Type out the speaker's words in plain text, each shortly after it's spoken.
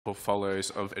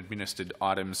portfolios of administered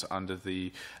items under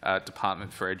the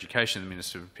Department for Education. The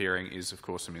Minister appearing is, of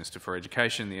course, the Minister for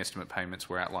Education. The estimate payments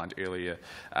were outlined earlier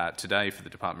today for the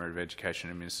Department of Education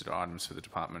and administered items for the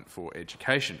Department for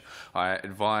Education. I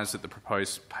advise that the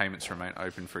proposed payments remain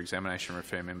open for examination and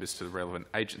refer members to the relevant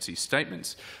agency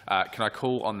statements. Can I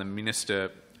call on the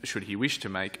Minister, should he wish to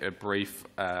make a brief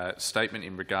statement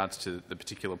in regards to the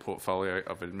particular portfolio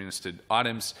of administered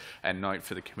items, and note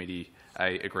for the committee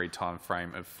a agreed time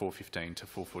frame of 4:15 to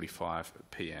 4:45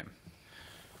 p.m.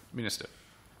 Minister.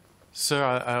 Sir,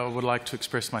 I would like to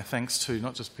express my thanks to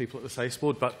not just people at the SACE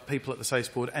Board, but people at the SACE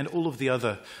Board and all of the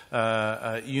other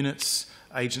units,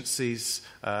 agencies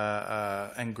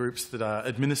and groups that are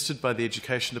administered by the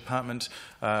Education Department,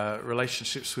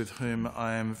 relationships with whom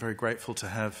I am very grateful to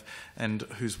have, and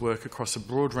whose work across a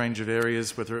broad range of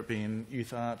areas, whether it be in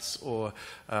youth arts or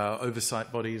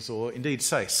oversight bodies or indeed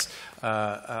SACE,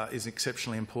 is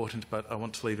exceptionally important, but I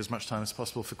want to leave as much time as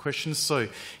possible for questions. So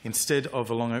instead of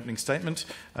a long opening statement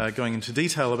going into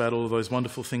detail about all of those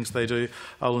wonderful things they do,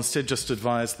 I'll instead just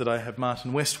advise that I have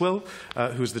Martin Westwell,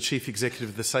 who is the Chief Executive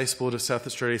of the SACE Board of South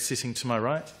Australia, sitting to my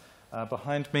right.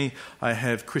 Behind me, I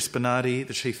have Chris Bernardi,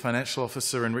 the Chief Financial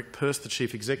Officer, and Rick Purse, the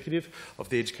Chief Executive of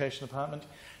the Education Department.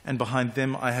 And behind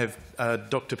them, I have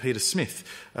Dr. Peter Smith,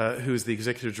 who is the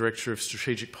Executive Director of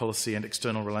Strategic Policy and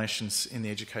External Relations in the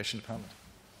Education Department.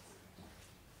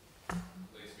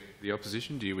 The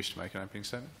opposition, do you wish to make an opening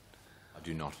statement? I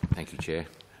do not. Thank you, Chair.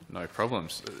 No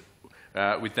problems.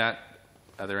 With that,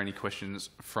 are there any questions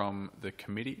from the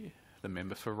committee? The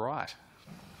member for Wright.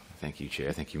 Thank you,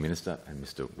 Chair. Thank you, Minister and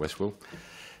Mr Westwell.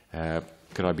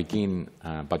 Could I begin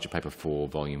Budget Paper 4,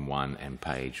 Volume 1 and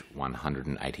page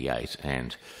 188?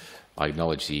 And I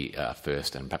acknowledge the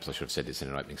first, and perhaps I should have said this in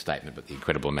an opening statement, but the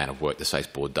incredible amount of work the SACE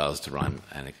Board does to run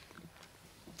a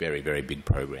very, very big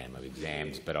program of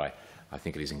exams. But I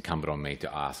think it is incumbent on me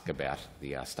to ask about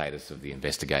the status of the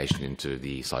investigation into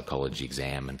the psychology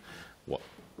exam and what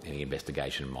any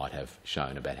investigation might have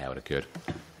shown about how it occurred.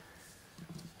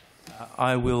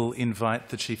 I will invite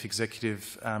the Chief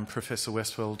Executive, Professor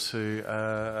Westwell,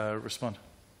 to respond.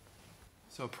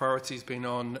 So priority has been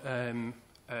on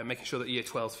making sure that Year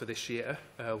 12s for this year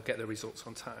will get their results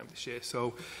on time this year.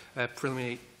 So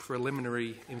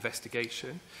preliminary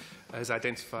investigation has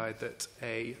identified that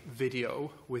a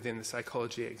video within the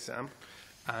psychology exam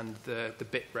and the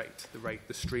bit rate,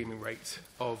 the streaming rate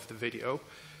of the video,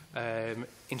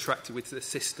 interacted with the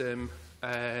system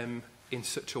in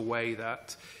such a way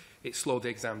that it slowed the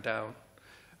exam down.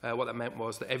 What that meant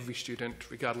was that every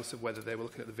student, regardless of whether they were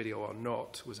looking at the video or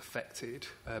not, was affected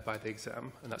by the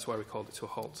exam, and that's why we called it to a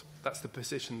halt. That's the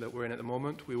position that we're in at the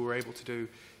moment. We were able to do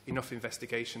enough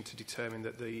investigation to determine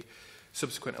that the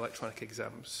subsequent electronic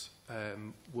exams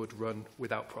would run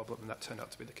without problem, and that turned out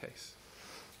to be the case.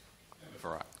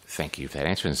 Right. Thank you for that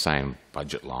answer. In the same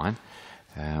budget line,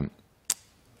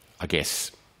 I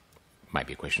guess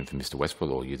maybe a question for Mr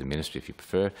Westwell or you, the Minister, if you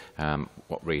prefer.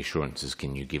 What reassurances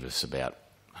can you give us about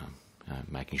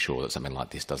making sure that something like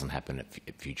this doesn't happen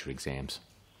at future exams?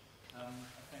 I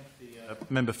thank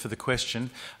the member for the question.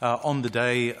 On the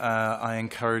day, I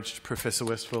encouraged Professor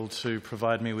Westwell to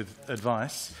provide me with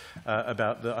advice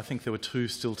about I think there were 2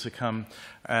 still to come,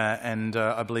 and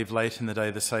I believe late in the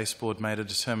day the SACE Board made a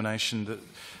determination that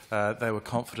they were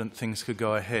confident things could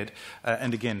go ahead.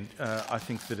 And again, I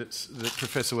think that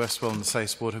Professor Westwell and the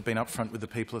SACE Board have been upfront with the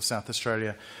people of South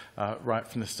Australia right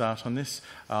from the start on this.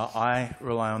 I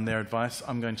rely on their advice.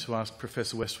 I'm going to ask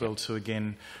Professor Westwell to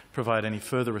again provide any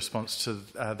further response to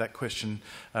that question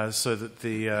so that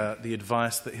the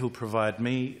advice that he'll provide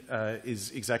me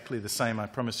is exactly the same, I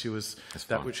promise you, as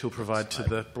that which he'll provide to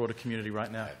the broader community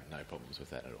right now. No problems with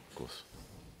that at all, of course.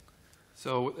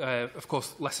 So, of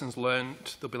course, lessons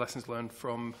learned. There'll be lessons learned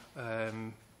from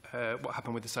what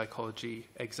happened with the psychology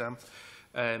exam.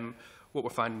 What we're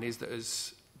finding is that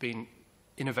there's been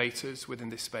innovators within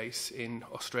this space in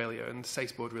Australia, and the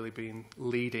SACE Board really been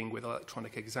leading with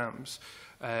electronic exams.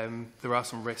 There are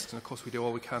some risks, and of course we do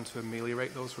all we can to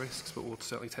ameliorate those risks, but we'll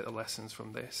certainly take the lessons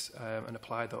from this and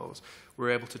apply those.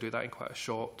 We're able to do that in quite a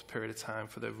short period of time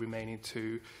for the remaining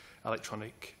 2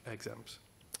 electronic exams.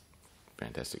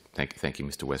 Fantastic. Thank you,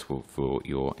 Mr Westwell, for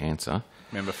your answer.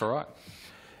 Member for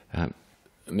Wright.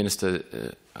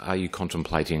 Minister, are you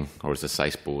contemplating, or is the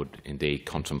SACE Board indeed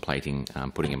contemplating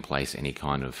putting in place any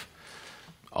kind of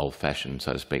old-fashioned,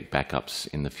 so to speak, backups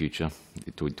in the future?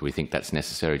 Do we think that's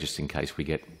necessary just in case we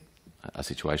get a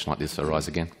situation like this arise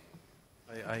again?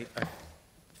 I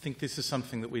think this is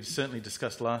something that we certainly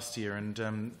discussed last year,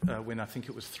 and when I think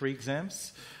it was 3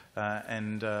 exams,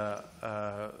 Professor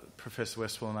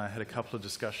Westwell and I had a couple of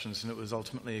discussions, and it was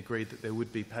ultimately agreed that there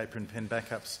would be paper and pen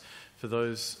backups for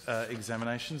those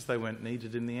examinations. They weren't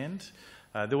needed in the end.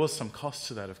 There was some cost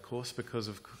to that, of course, because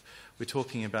we're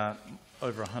talking about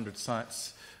over 100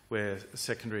 sites where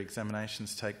secondary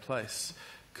examinations take place.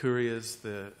 Couriers,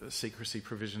 the secrecy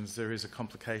provisions, there is a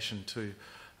complication to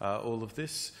all of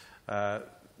this.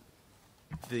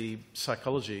 The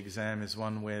psychology exam is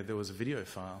one where there was a video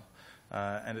file,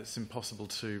 and it's impossible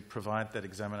to provide that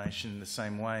examination in the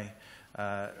same way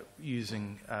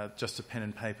using just a pen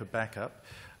and paper backup.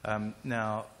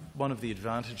 Now, one of the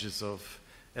advantages of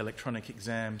electronic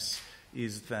exams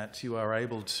is that you are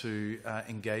able to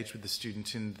engage with the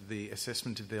student in the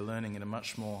assessment of their learning in a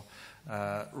much more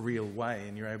real way,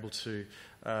 and you're able to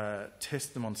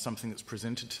test them on something that's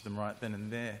presented to them right then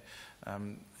and there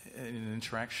in an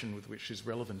interaction with which is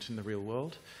relevant in the real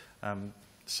world.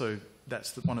 So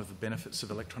that's one of the benefits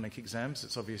of electronic exams.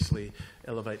 It obviously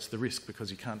elevates the risk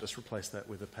because you can't just replace that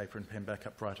with a paper and pen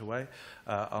backup right away.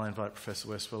 I'll invite Professor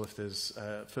Westwell if there's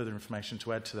further information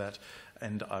to add to that.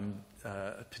 And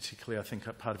particularly, I think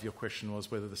part of your question was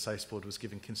whether the SACE board was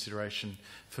giving consideration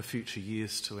for future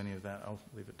years to any of that. I'll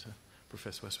leave it to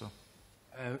Professor Westwell.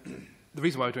 The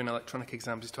reason why we're doing electronic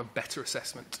exams is to have better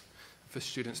assessment, for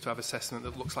students to have assessment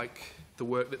that looks like the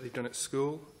work that they've done at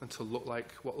school and to look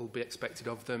like what will be expected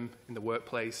of them in the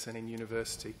workplace and in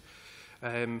university.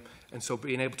 And so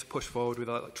being able to push forward with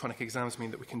electronic exams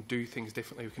mean that we can do things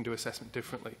differently, we can do assessment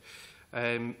differently.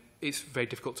 It's very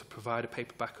difficult to provide a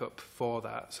paper backup for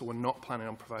that, so we're not planning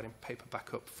on providing paper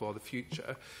backup for the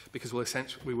future because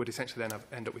we would essentially then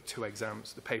end up with two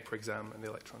exams, the paper exam and the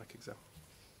electronic exam.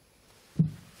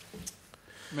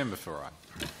 Member for Wright.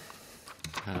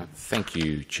 Thank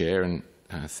you, Chair, and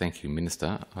thank you,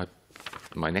 Minister.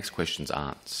 My next questions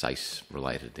aren't SACE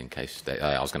related in case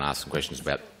I was going to ask some questions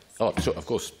about... Oh, sure, of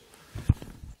course.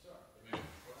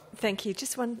 Thank you.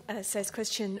 Just one SACE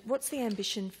question. What's the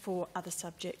ambition for other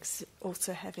subjects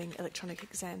also having electronic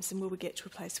exams, and will we get to a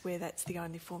place where that's the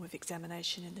only form of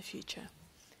examination in the future?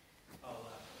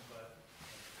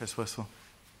 Professor Westwell.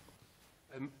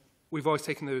 We've always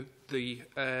taken the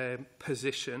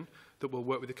position that we'll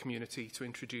work with the community to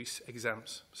introduce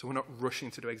exams. So we're not rushing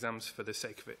to do exams for the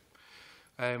sake of it.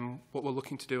 What we're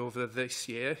looking to do over this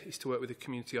year is to work with the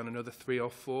community on another 3 or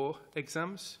 4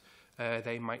 exams.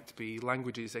 They might be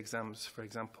languages exams, for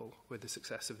example, with the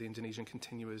success of the Indonesian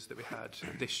continuers that we had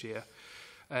this year.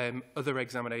 Other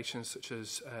examinations such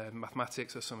as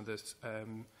mathematics or some of the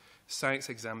science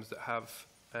exams that have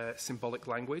symbolic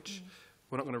language.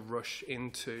 We're not going to rush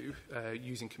into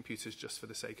using computers just for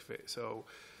the sake of it. So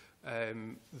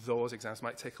those exams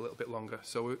might take a little bit longer.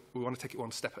 So we want to take it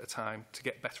one step at a time to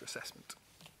get better assessment.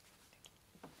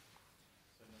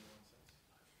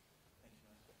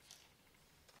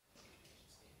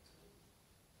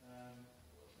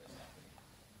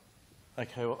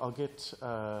 Okay, well, I'll get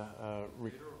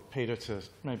Peter to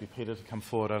come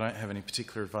forward. I don't have any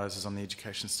particular advisors on the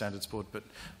Education Standards Board, but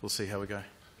we'll see how we go.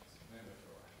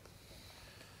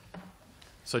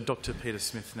 So Dr. Peter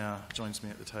Smith now joins me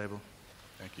at the table.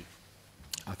 Thank you.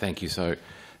 Thank you. So,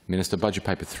 Minister, Budget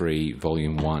Paper 3,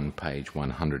 Volume 1, page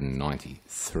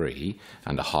 193,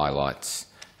 under highlights,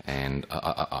 and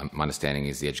my understanding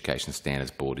is the Education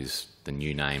Standards Board is the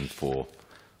new name for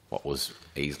what was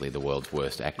easily the world's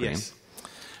worst acronym. Yes.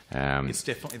 It's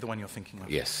definitely the one you're thinking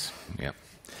of. Yes, yep.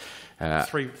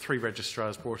 Three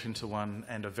registrars brought into one,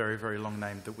 and a very, very long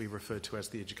name that we refer to as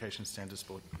the Education Standards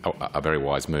Board. Oh, a very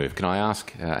wise move. Can I ask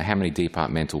how many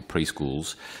departmental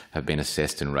preschools have been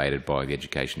assessed and rated by the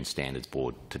Education Standards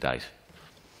Board to date?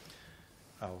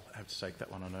 I'll have to take that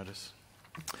one on notice.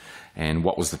 And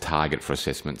what was the target for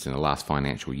assessments in the last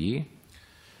financial year?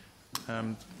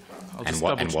 And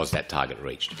was that target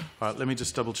reached? All right, let me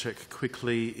just double check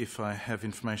quickly if I have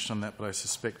information on that, but I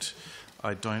suspect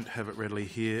I don't have it readily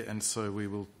here, and so we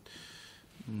will...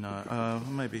 No,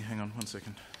 maybe, hang on one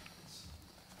second.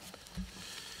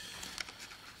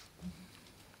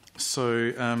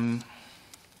 So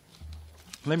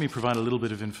let me provide a little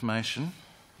bit of information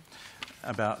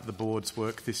about the board's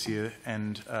work this year,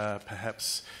 and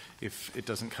perhaps if it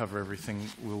doesn't cover everything,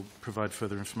 we'll provide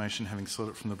further information having sought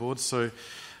it from the board. So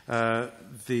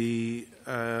The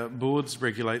boards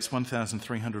regulates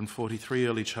 1,343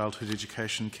 early childhood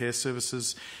education care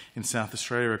services in South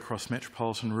Australia across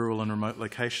metropolitan, rural and remote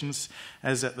locations.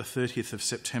 As at the 30th of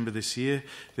September this year,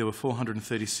 there were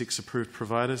 436 approved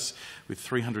providers with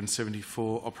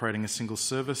 374 operating a single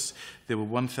service. There were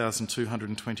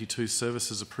 1,222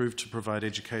 services approved to provide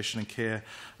education and care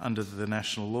under the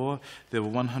national law. There were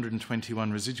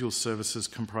 121 residual services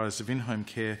comprised of in-home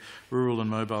care, rural and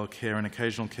mobile care and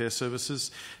occasional care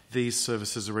services. These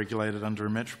services are regulated under a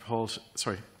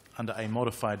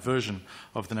modified version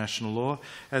of the national law.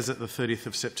 As at the 30th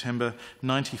of September,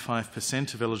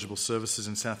 95% of eligible services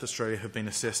in South Australia have been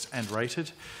assessed and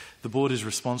rated. The board is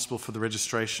responsible for the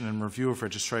registration and review of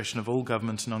registration of all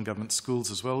government and non-government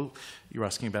schools as well. You're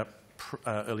asking about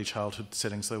early childhood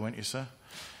settings though, weren't you, sir?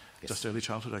 Yes. Just early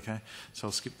childhood, okay. So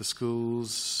I'll skip the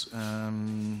schools.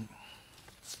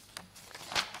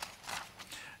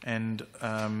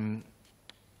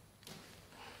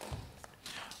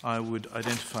 I would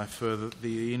identify further that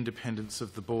the independence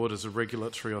of the board as a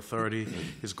regulatory authority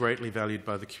is greatly valued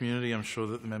by the community. I'm sure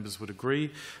that the members would agree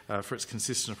for its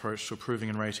consistent approach to approving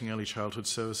and rating early childhood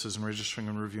services and registering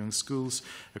and reviewing schools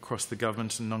across the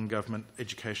government and non-government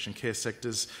education and care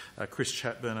sectors. Chris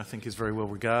Chatburn, I think, is very well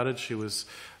regarded. She was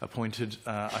appointed,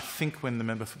 I think, when the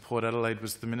member for Port Adelaide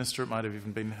was the minister. It might have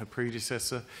even been her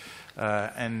predecessor.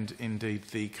 And indeed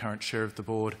the current chair of the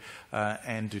board,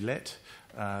 Anne Dulette,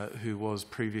 who was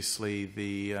previously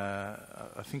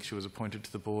I think she was appointed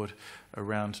to the board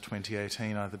around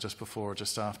 2018, either just before or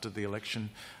just after the election.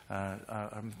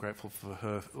 I'm grateful for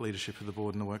her leadership of the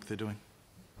board and the work they're doing.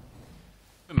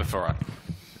 Member Farrar.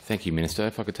 Thank you, Minister.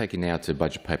 If I could take you now to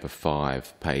Budget Paper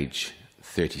 5, page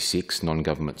 36,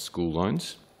 non-government school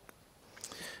loans.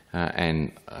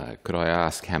 Could I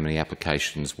ask how many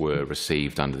applications were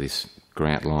received under this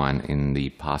grant line in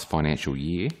the past financial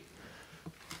year?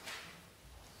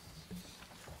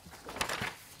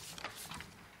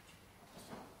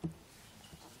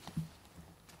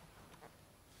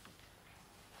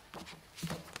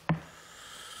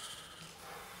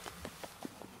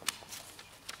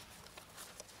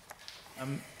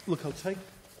 Look,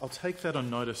 I'll take that on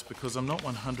notice because I'm not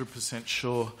 100%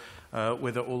 sure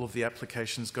whether all of the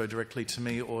applications go directly to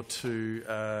me or to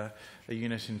a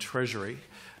unit in Treasury.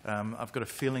 I've got a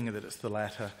feeling that it's the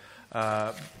latter.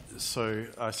 So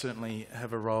I certainly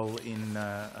have a role in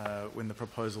when the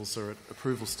proposals are at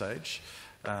approval stage,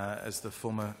 as the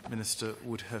former minister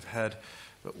would have had.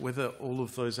 But whether all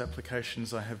of those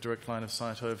applications I have direct line of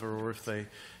sight over or if they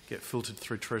get filtered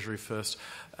through Treasury first,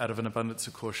 out of an abundance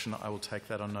of caution, I will take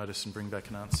that on notice and bring back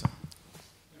an answer.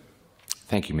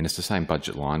 Thank you, Minister. Same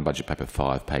budget line, Budget Paper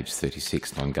 5, page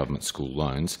 36, non-government school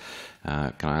loans.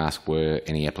 Can I ask, were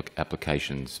any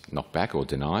applications knocked back or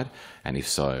denied? And if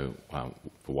so,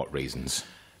 for what reasons?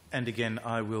 And again,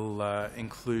 I will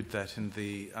include that in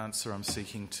the answer I'm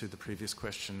seeking to the previous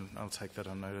question. I'll take that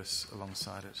on notice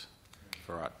alongside it.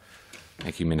 All right.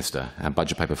 Thank you, Minister.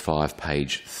 Budget Paper 5,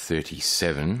 page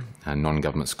 37,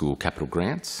 non-government school capital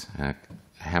grants.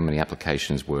 How many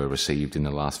applications were received in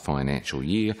the last financial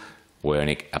year? Were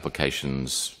any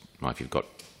applications? Well, if you've got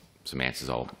some answers,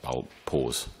 I'll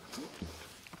pause.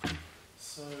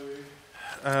 So,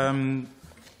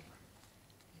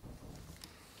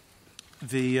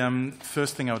 the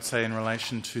first thing I would say in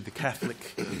relation to the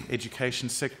Catholic education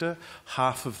sector,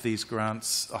 half of these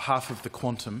grants, or half of the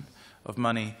quantum of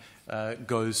money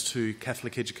goes to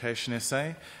Catholic Education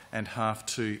SA and half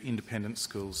to independent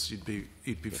schools. You'd be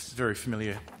yes. Very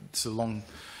familiar. It's a long.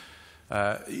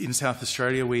 In South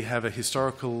Australia, we have a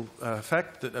historical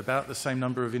fact that about the same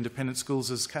number of independent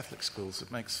schools as Catholic schools.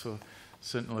 It makes for a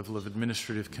certain level of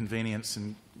administrative convenience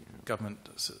and government,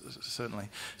 certainly.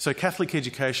 So Catholic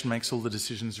Education makes all the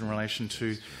decisions in relation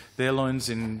to their loans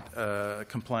in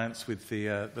compliance with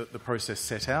the process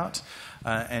set out,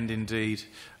 and indeed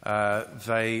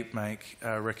they make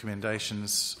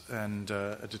recommendations and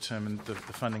determine the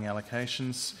funding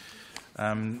allocations.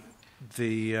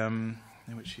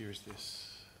 Which year is this?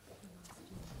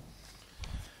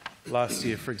 Last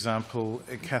year, for example,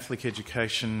 Catholic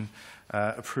Education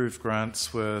approved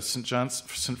grants were St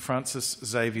Francis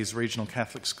Xavier's Regional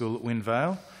Catholic School at Wynn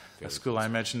Vale, a school I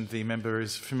imagine the member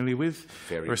is familiar with,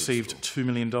 received $2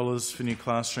 million for new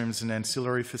classrooms and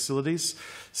ancillary facilities.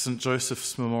 St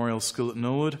Joseph's Memorial School at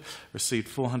Norwood received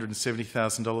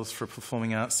 $470,000 for a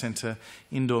performing arts centre,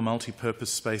 indoor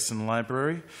multi-purpose space and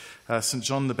library. St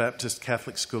John the Baptist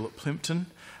Catholic School at Plympton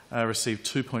received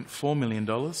 $2.4 million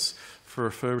for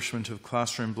refurbishment of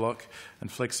classroom block and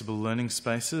flexible learning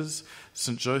spaces.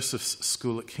 St Joseph's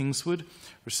School at Kingswood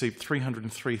received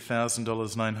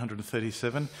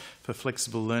 $303,937 for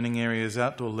flexible learning areas,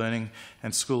 outdoor learning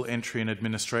and school entry and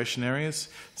administration areas.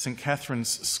 St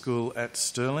Catherine's School at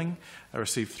Stirling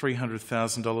received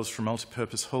 $300,000 for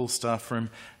multipurpose hall, staff room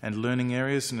and learning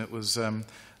areas, and it was a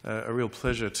real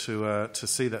pleasure to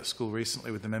see that school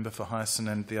recently with the member for Hyson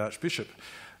and the Archbishop,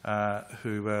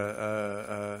 who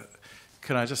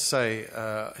can I just say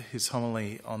his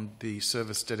homily on the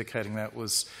service dedicating that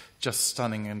was just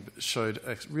stunning and showed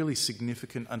a really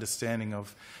significant understanding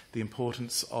of the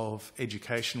importance of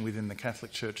education within the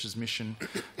Catholic Church's mission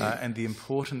and the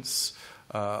importance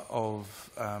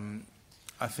of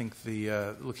I think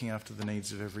the looking after the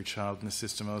needs of every child in the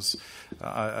system.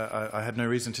 I had no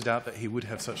reason to doubt that he would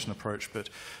have such an approach, but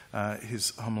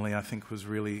his homily, I think, was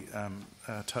really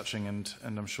touching, and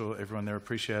I'm sure everyone there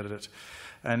appreciated it.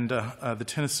 And the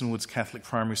Tennyson Woods Catholic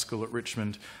Primary School at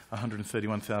Richmond,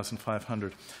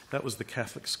 $131,500. That was the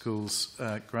Catholic schools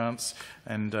grants,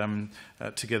 and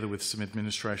together with some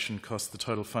administration costs, the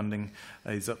total funding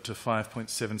is up to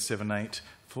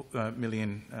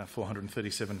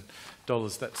 $5.778,437.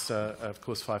 That's, of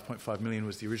course, $5.5 million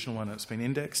was the original one, and it's been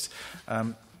indexed.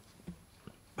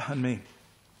 Pardon me.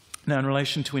 Now, in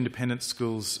relation to independent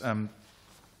schools,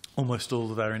 almost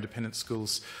all of our independent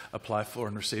schools apply for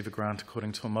and receive a grant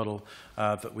according to a model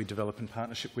that we develop in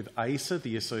partnership with AISA,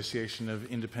 the Association of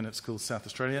Independent Schools South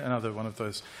Australia, another one of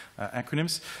those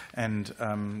acronyms. And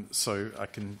so I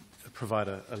can provide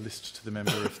a list to the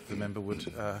member if the member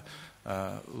would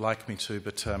like me to,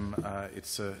 but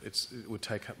it would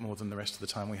take up more than the rest of the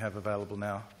time we have available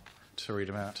now to read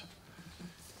them out.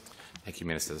 Thank you,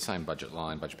 Minister. The same budget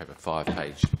line, budget paper 5,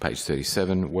 page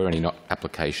 37. Were any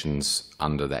applications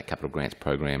under that capital grants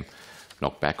program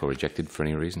knocked back or rejected for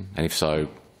any reason? And if so,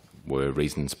 were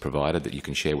reasons provided that you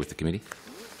can share with the committee?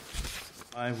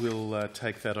 I will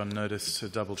take that on notice to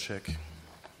double check.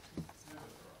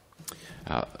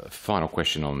 Final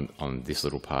question on this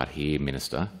little part here,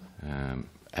 Minister.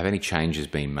 Have any changes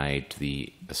been made to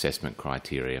the assessment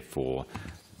criteria for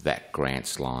that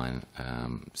grants line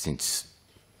since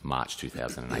March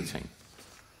 2018?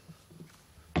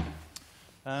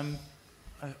 I'm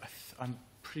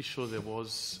pretty sure there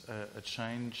was a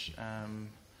change. I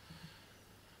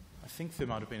think there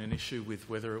might have been an issue with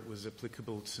whether it was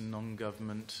applicable to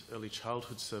non-government early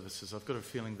childhood services. I've got a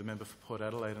feeling the member for Port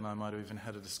Adelaide and I might have even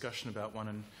had a discussion about one,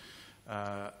 and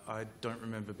I don't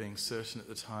remember being certain at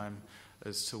the time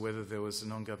as to whether there was a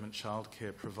non-government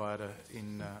childcare provider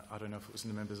in, I don't know if it was in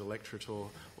the member's electorate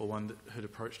or one that had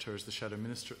approached her as the Shadow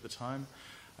Minister at the time.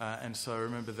 And so I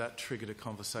remember that triggered a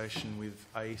conversation with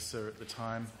AISA at the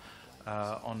time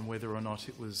on whether or not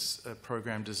it was a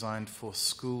program designed for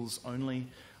schools only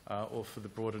or for the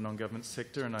broader non-government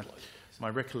sector. And my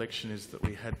recollection is that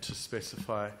we had to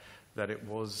specify that it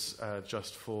was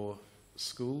just for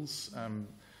schools.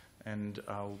 And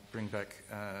I'll bring back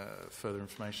further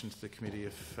information to the committee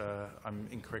if I'm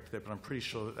incorrect there, but I'm pretty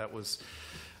sure that that was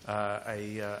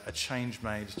a change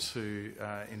made to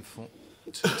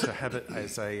have it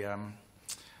as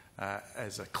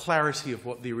a clarity of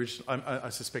what the original. I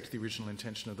suspect the original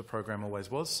intention of the program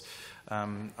always was. I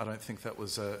don't think that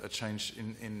was a change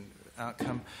in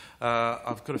outcome.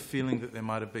 I've got a feeling that there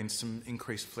might have been some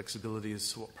increased flexibility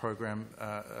as to what program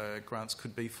grants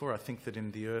could be for. I think that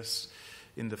in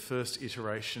the first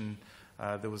iteration,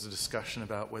 there was a discussion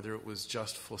about whether it was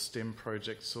just for STEM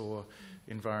projects or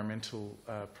environmental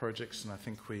projects, and I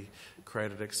think we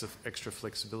created extra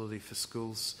flexibility for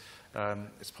schools.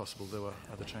 It's possible there were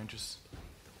other changes.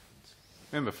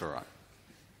 Member for Wright.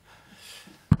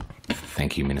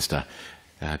 Thank you, Minister.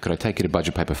 Could I take you to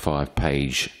budget paper 5,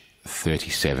 page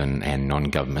 37, and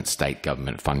non-government state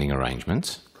government funding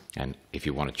arrangements? And if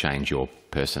you want to change your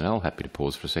personnel, happy to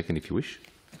pause for a second if you wish.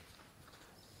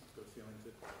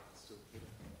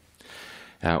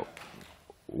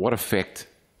 What effect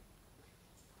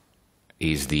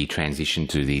is the transition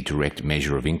to the direct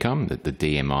measure of income, that the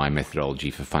DMI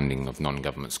methodology for funding of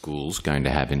non-government schools, going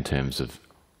to have in terms of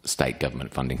state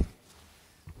government funding?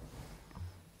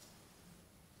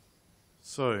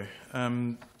 So,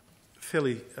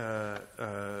 fairly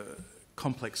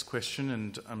complex question,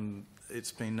 and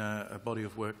it's been a body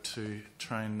of work to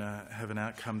try and have an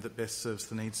outcome that best serves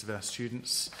the needs of our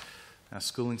students, our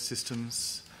schooling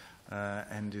systems,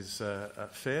 and is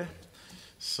fair.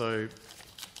 So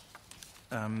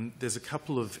there's a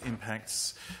couple of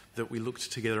impacts that we looked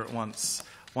together at once.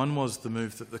 One was the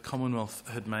move that the Commonwealth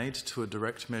had made to a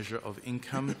direct measure of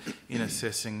income in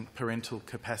assessing parental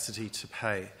capacity to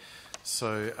pay.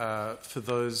 So for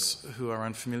those who are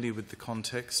unfamiliar with the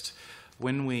context,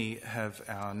 when we have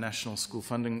our national school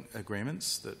funding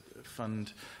agreements that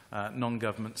fund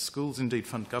non-government schools, indeed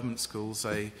fund government schools,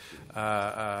 the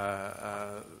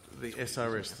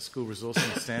SRS, the School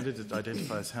Resourcing Standard, it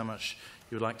identifies how much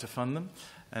you would like to fund them,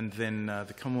 and then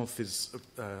the Commonwealth is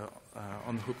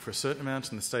on the hook for a certain amount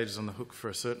and the state is on the hook for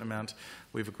a certain amount.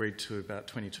 We've agreed to about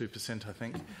 22%, I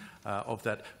think, of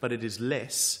that, but it is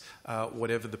less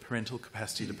whatever the parental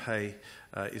capacity to pay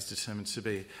is determined to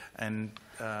be. And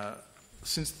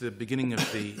since the beginning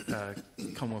of the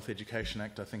Commonwealth Education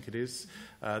Act, I think it is,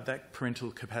 that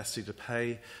parental capacity to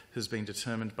pay has been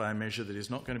determined by a measure that is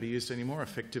not going to be used anymore.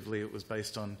 Effectively, it was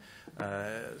based on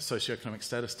socioeconomic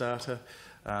status data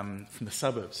from the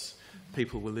suburbs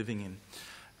people were living in.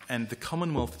 And the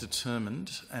Commonwealth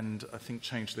determined, and I think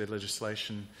changed their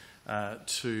legislation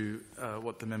to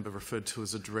what the member referred to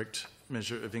as a direct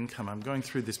measure of income. I'm going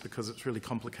through this because it's really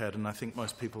complicated and I think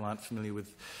most people aren't familiar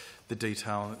with the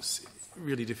detail. It's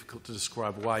really difficult to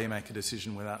describe why you make a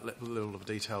decision without the level of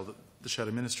detail that the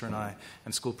Shadow Minister and I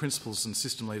and school principals and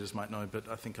system leaders might know, but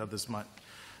I think others might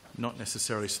not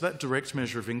necessarily. So that direct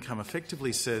measure of income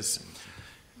effectively says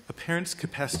a parent's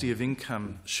capacity of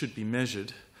income should be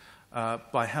measured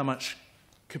by how much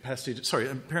capacity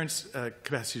a parent's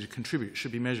capacity to contribute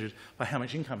should be measured by how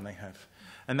much income they have.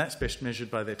 And that's best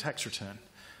measured by their tax return.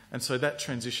 And so that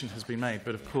transition has been made.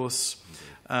 But of course,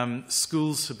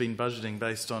 schools have been budgeting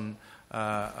based on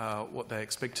what they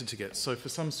expected to get. So for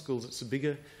some schools it's a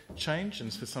bigger change,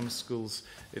 and for some schools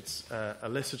it's a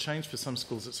lesser change. For some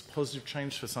schools it's a positive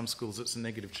change. For some schools it's a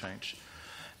negative change.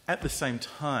 At the same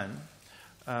time,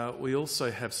 we also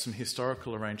have some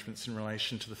historical arrangements in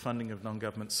relation to the funding of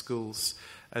non-government schools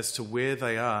as to where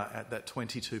they are at that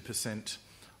 22%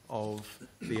 of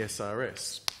the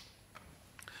SRS.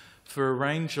 For a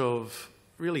range of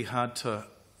really hard to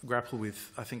grapple with,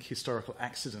 I think, historical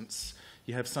accidents,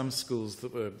 you have some schools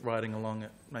that were riding along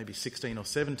at maybe 16 or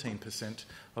 17%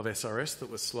 of SRS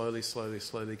that were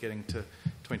slowly getting to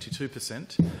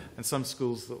 22%, and some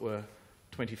schools that were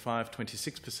 25,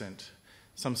 26%.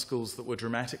 Some schools that were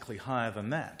dramatically higher than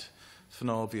that, for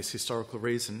no obvious historical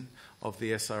reason, of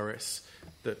the SRS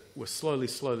that were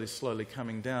slowly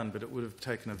coming down, but it would have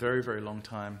taken a very, very long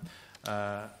time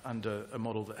under a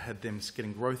model that had them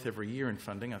getting growth every year in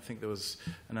funding. I think there was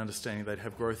an understanding they'd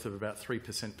have growth of about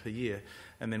 3% per year,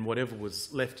 and then whatever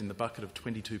was left in the bucket of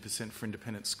 22% for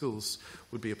independent schools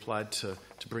would be applied to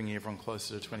bringing everyone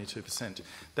closer to 22%.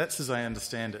 That's, as I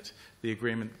understand it, the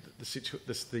agreement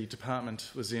that the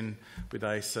department was in with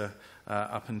ASA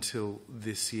up until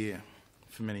this year,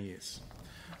 for many years.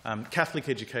 Catholic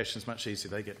education is much easier.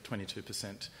 They get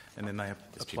 22%, and then they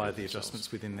apply the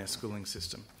adjustments within their schooling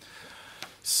system.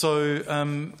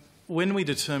 So when we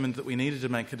determined that we needed to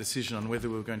make a decision on whether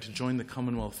we were going to join the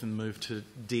Commonwealth and move to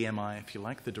DMI, if you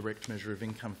like, the direct measure of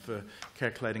income for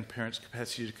calculating parents'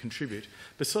 capacity to contribute,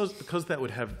 because that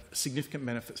would have significant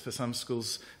benefits for some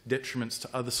schools, detriments to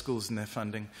other schools in their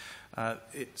funding,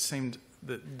 it seemed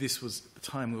that this was the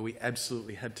time where we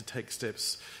absolutely had to take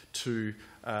steps to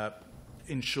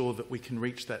ensure that we can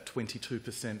reach that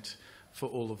 22% for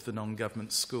all of the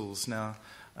non-government schools. Now,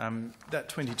 that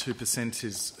 22%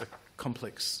 is a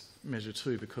complex measure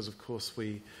too, because of course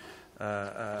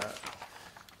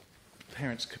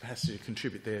parents' capacity to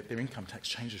contribute, their income tax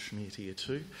changes from year to year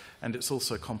too, and it's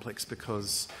also complex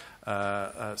because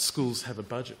schools have a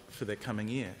budget for their coming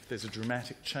year. If there's a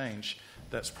dramatic change,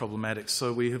 that's problematic.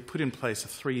 So we have put in place a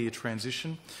 3-year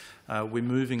transition. We're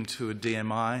moving to a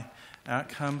DMI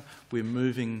outcome. We're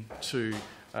moving to,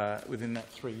 within that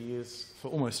 3 years, for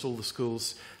almost all the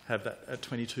schools, have that at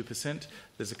 22%.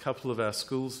 There's a couple of our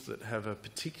schools that have a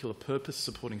particular purpose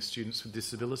supporting students with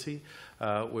disability,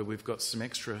 where we've got some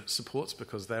extra supports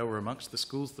because they were amongst the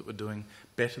schools that were doing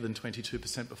better than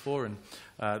 22% before, and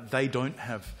they don't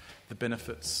have the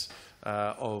benefits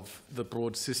of the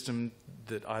broad system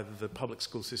that either the public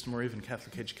school system or even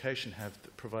Catholic education have,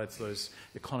 that provides those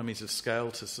economies of scale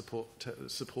to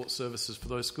support services for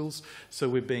those schools. So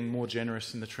we're being more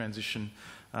generous in the transition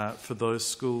for those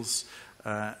schools,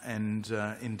 and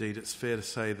indeed it's fair to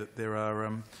say that there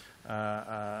are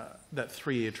that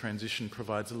 3-year transition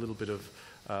provides a little bit of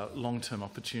long-term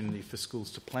opportunity for schools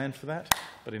to plan for that,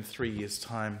 but in 3 years'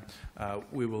 time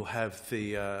we will have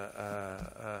the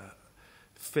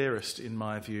fairest, in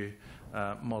my view,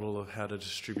 model of how to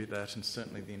distribute that, and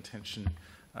certainly the intention,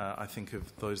 I think,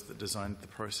 of those that designed the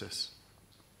process.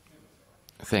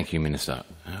 Thank you, Minister.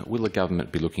 Will the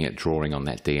government be looking at drawing on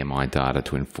that DMI data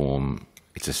to inform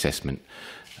its assessment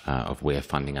of where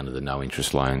funding under the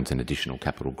no-interest loans and additional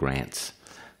capital grants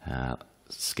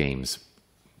schemes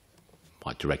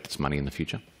might direct its money in the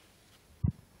future?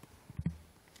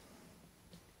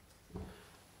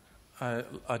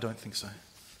 I don't think so.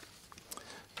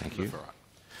 Thank you.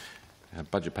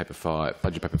 Budget paper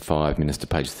 5, Minister,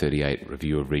 page 38,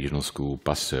 review of regional school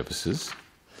bus services.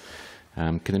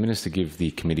 Can the Minister give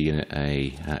the committee an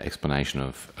explanation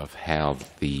of how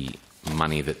the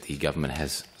money that the government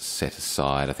has set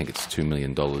aside, I think it's $2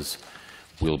 million,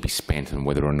 will be spent, and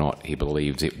whether or not he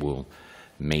believes it will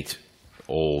meet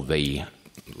all the,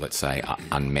 let's say,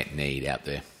 unmet need out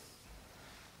there?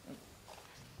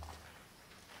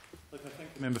 Look, I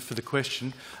thank the member for the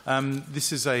question.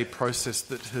 This is a process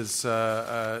that has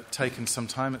taken some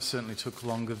time. It certainly took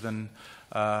longer than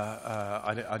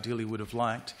I ideally would have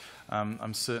liked.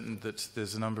 I'm certain that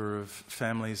there's a number of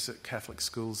families at Catholic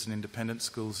schools and independent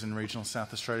schools in regional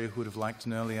South Australia who would have liked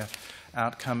an earlier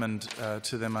outcome, and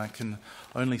to them I can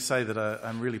only say that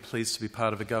I'm really pleased to be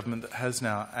part of a government that has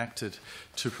now acted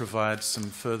to provide some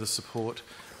further support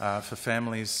for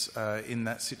families in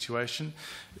that situation.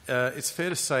 It's fair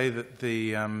to say that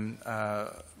the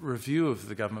review of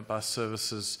the government bus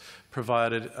services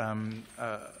provided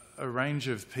a range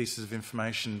of pieces of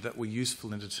information that were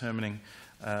useful in determining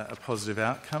a positive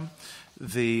outcome.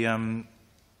 The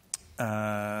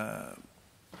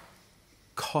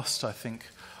cost, I think,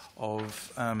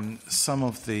 of some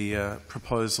of the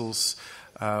proposals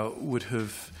would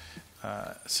have,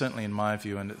 certainly in my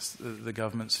view and it's the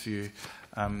government's view,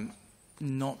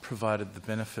 not provided the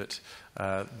benefit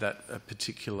that a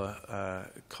particular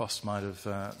cost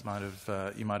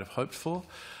you might have hoped for.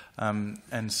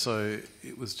 And so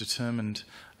it was determined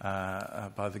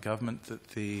by the government that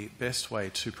the best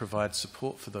way to provide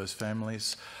support for those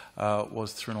families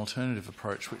was through an alternative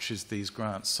approach, which is these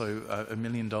grants. So $1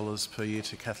 million per year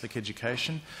to Catholic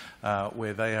education,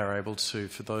 where they are able to,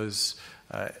 for those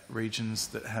regions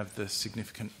that have the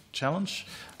significant challenge,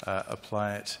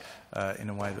 apply it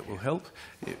in a way that will help.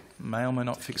 It may or may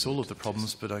not fix all of the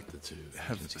problems, but I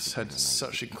have had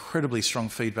such incredibly strong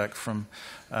feedback from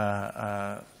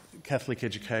Catholic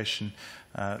education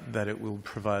that it will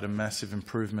provide a massive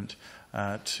improvement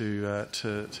to a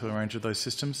range of those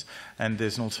systems. And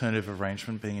there's an alternative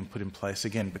arrangement being put in place,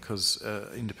 again, because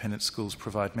independent schools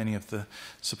provide many of the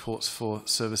supports for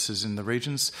services in the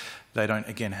regions. They don't,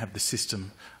 again, have the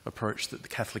system approach that the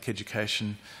Catholic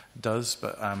education does,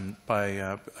 but by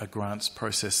a grants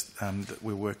process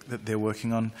that they're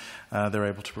working on, they're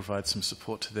able to provide some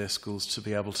support to their schools to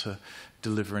be able to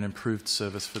deliver an improved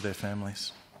service for their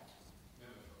families.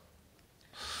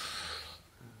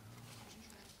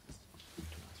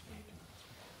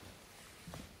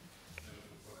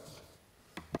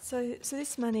 So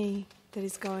this money that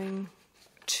is going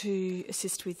to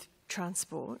assist with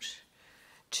transport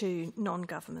to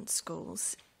non-government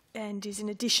schools and is in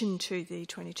addition to the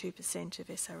 22% of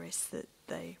SRS that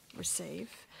they receive,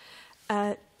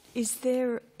 is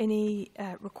there any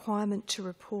requirement to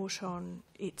report on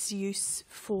its use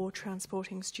for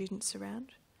transporting students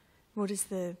around? What is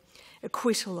the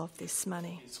acquittal of this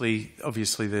money?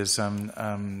 Obviously there's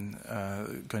going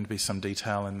to be some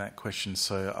detail in that question,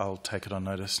 so I'll take it on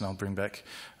notice and I'll bring back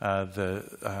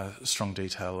the strong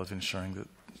detail of ensuring that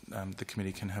the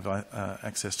committee can have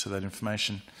access to that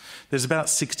information. There's about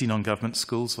 60 non-government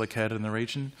schools located in the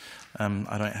region.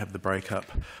 I don't have the breakup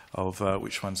of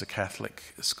which ones are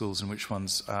Catholic schools and which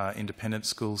ones are independent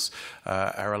schools.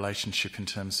 Our relationship in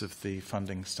terms of the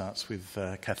funding starts with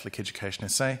Catholic Education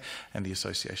SA and the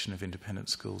Association of Independent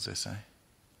Schools SA.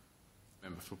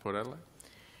 Member for Port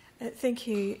Adelaide. Thank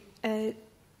you.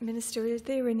 Minister, are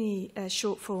there any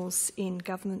shortfalls in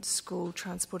government school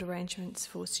transport arrangements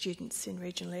for students in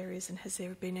regional areas, and has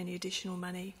there been any additional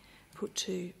money put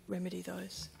to remedy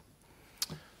those?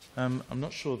 I'm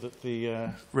not sure that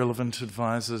the relevant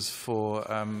advisors for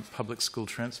public school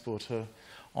transport are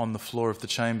on the floor of the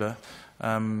chamber.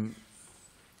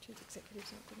 Chief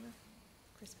Executive's not good enough.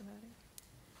 Chris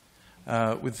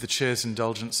Bernardi. With the Chair's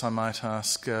indulgence, I might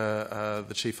ask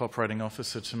the Chief Operating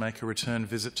Officer to make a return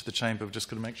visit to the chamber. We've just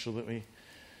got to make sure that we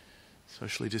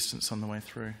socially distance on the way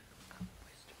through.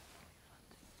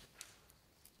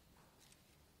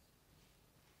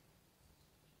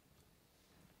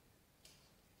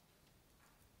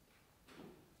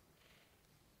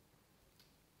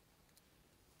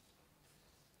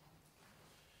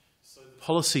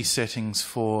 Policy settings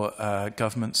for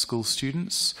government school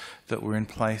students that were in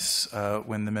place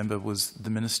when the member was the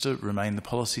Minister remain the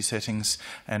policy settings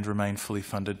and remain fully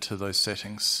funded to those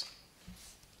settings.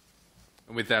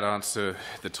 With that answer,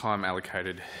 the time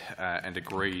allocated and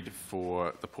agreed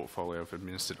for the portfolio of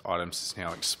administered items has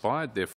now expired. Therefore,